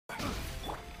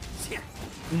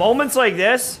Moments like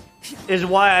this is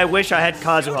why I wish I had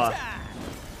Kazuha.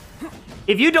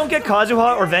 If you don't get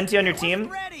Kazuha or Venti on your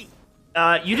team,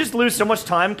 you just lose so much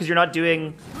time because you're not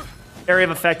doing area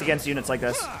of effect against units like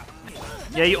this.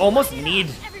 Yeah, you almost need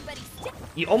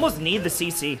the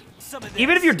CC.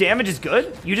 Even if your damage is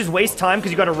good, you just waste time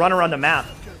because you got to run around the map.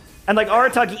 And like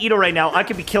Arataki Ito right now, I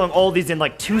could be killing all these in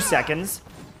like 2 seconds,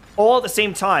 all at the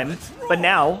same time. But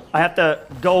now I have to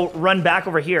go run back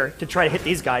over here to try to hit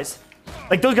these guys.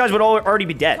 Like those guys would already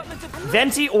be dead.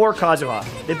 Venti or Kazuha,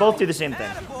 they both do the same thing.